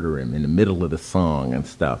murder him in the middle of the song and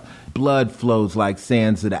stuff. Blood flows like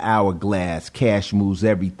sands of the hourglass. Cash moves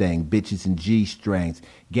everything. Bitches and G-strings.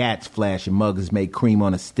 Gats flash and muggers make cream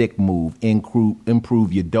on a stick move.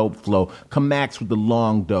 Improve your dope flow. Come max with the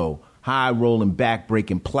long dough. High rolling, back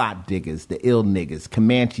breaking plot diggers. The ill niggas.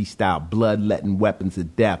 Comanche style. Blood letting weapons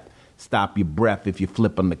of death. Stop your breath if you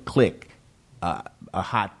flip on the click. A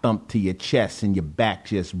hot thump to your chest and your back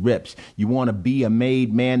just rips. You want to be a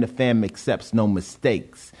made man, the fam accepts no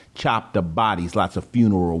mistakes. Chop the bodies, lots of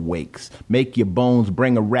funeral wakes. Make your bones,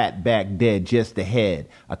 bring a rat back dead just ahead.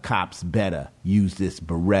 A cop's better, use this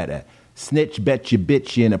Beretta. Snitch, bet your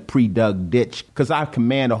bitch you in a pre-dug ditch, 'cause I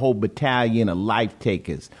command a whole battalion of life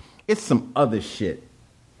takers. It's some other shit.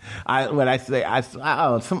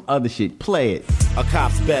 Some other shit. Play it. A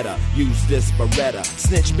cop's better, use this Beretta.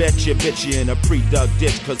 Snitch, bet your bitch you in a pre-dug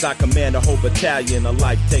ditch, 'cause I command a whole battalion of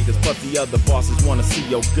life takers. Plus the other bosses wanna see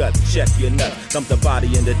your gut, check your nut. Dump the body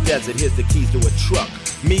in the desert, here's the keys to a truck.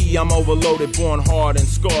 Me, I'm overloaded, born hard and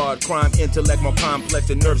scarred. Crime intellect more complex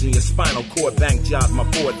than nerves in your spinal cord. Bank jobs my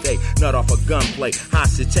forte, nut off a gunplay.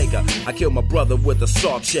 Hostage taker, I killed my brother with a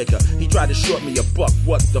salt shaker. He tried to short me a buck,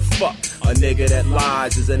 what the fuck? A nigga that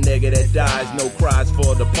lies is a nigga that dies. No cries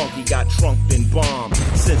for the punk, he got trunked and bombed.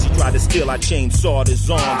 Since he tried to steal, I chainsawed his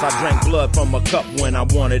arms. I drank blood from a cup when I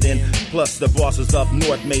wanted in. Plus the bosses up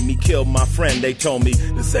north made me kill my friend. They told me,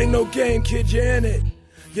 this ain't no game, kid, you're in it.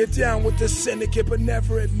 Get down with the syndicate, but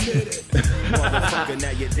never admit it.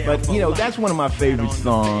 But, you know, that's one of my favorite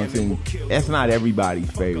songs, and that's not everybody's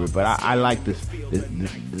favorite, but I like the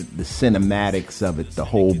cinematics of it, the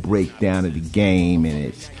whole breakdown of the game,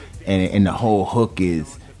 and the whole hook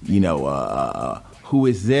is, you know, who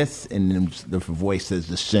is this? And then the voice says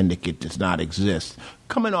the syndicate does not exist.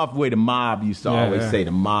 Coming off where the mob used to always say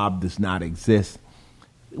the mob does not exist.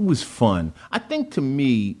 It was fun. I think to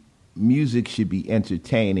me, music should be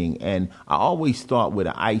entertaining, and I always thought with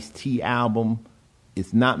an Ice-T album,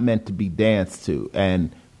 it's not meant to be danced to, and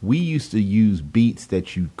we used to use beats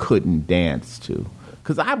that you couldn't dance to,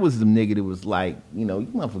 because I was the nigga that was like, you know, you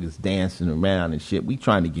motherfuckers dancing around and shit, we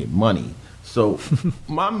trying to get money, so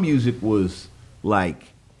my music was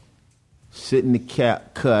like sit in the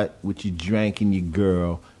cut with your drink and your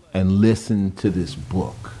girl and listen to this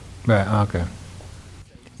book. Right, okay.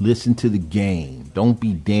 Listen to the game. Don't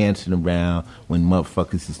be dancing around when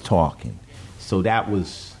motherfuckers is talking. So that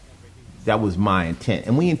was my intent.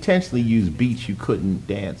 And we intentionally used beats you couldn't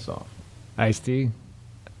dance off. Ice-T,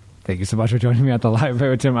 thank you so much for joining me at the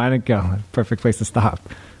library with Tim Einenkel. Perfect place to stop.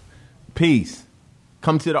 Peace.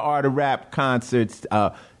 Come to the Art of Rap concerts.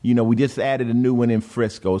 You know, we just added a new one in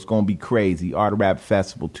Frisco. It's going to be crazy. Art of Rap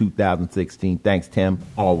Festival 2016. Thanks, Tim.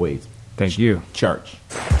 Always. Thank you. Church.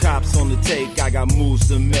 Cops on the take, I got moves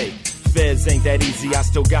to make. Feds ain't that easy, I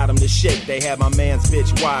still got them to shake. They had my man's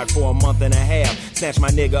bitch wired for a month and a half. Snatched my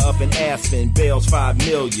nigga up in Aspen, bails $5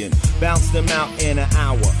 million. Bounced him out in an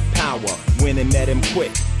hour, power. Went and met him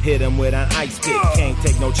quick, hit him with an ice pick. Can't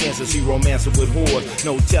take no chances, he romancing with whores.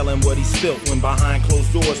 No telling what he spilt when behind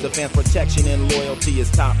closed doors. Defense, protection, and loyalty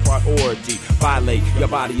is top priority. Violate, your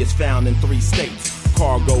body is found in 3 states.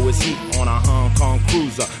 Cargo is heat on a Hong Kong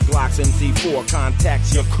cruiser. Glocks MC4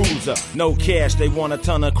 contacts your cruiser. No cash, they want a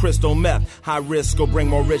ton of crystal meth. High risk will bring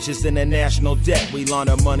more riches than the national debt. We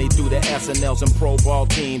launder money through the SNLs and pro ball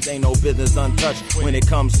teams. Ain't no business untouched when it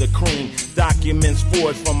comes to cream. Documents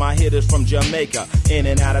forged from my hitters from Jamaica. In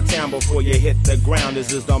and out of town before you hit the ground.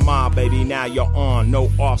 This is the mob, baby, now you're on. No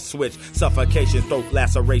off switch, suffocation, throat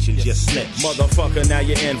lacerations, you snitch. Motherfucker, now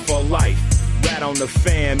you're in for life. Rat on the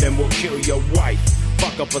fam and we'll kill your wife.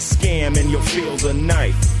 Fuck up a scam and you'll feel the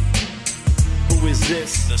knife. Who is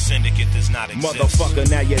this? The syndicate does not exist. Motherfucker,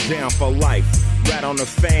 now you're down for life. Rat on the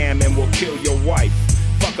fam and we'll kill your wife.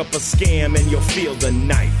 Fuck up a scam and you'll feel the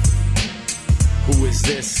knife. Who is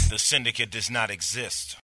this? The syndicate does not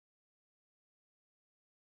exist.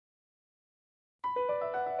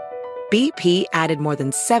 BP added more than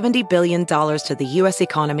 $70 billion to the U.S.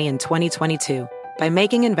 economy in 2022 by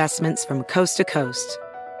making investments from coast to coast.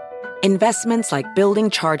 Investments like building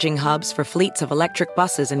charging hubs for fleets of electric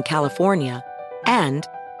buses in California and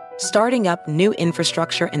starting up new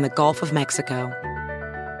infrastructure in the Gulf of Mexico.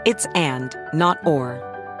 It's and, not or.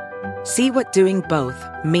 See what doing both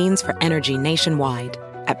means for energy nationwide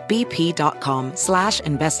at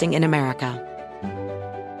bp.com/investing in America.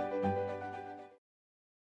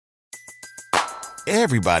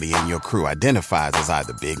 Everybody in your crew identifies as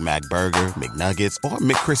either Big Mac Burger, McNuggets, or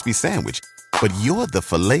McCrispy Sandwich. But you're the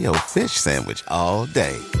Filet-O-Fish Sandwich all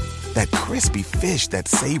day. That crispy fish, that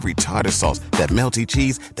savory tartar sauce, that melty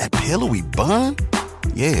cheese, that pillowy bun.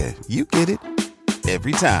 Yeah, you get it.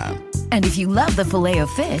 Every time. And if you love the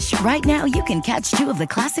Filet-O-Fish, right now you can catch 2 of the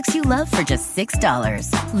classics you love for just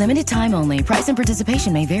 $6. Limited time only. Price and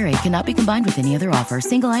participation may vary. Cannot be combined with any other offer.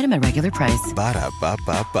 Single item at regular price.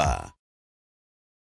 Ba-da-ba-ba-ba.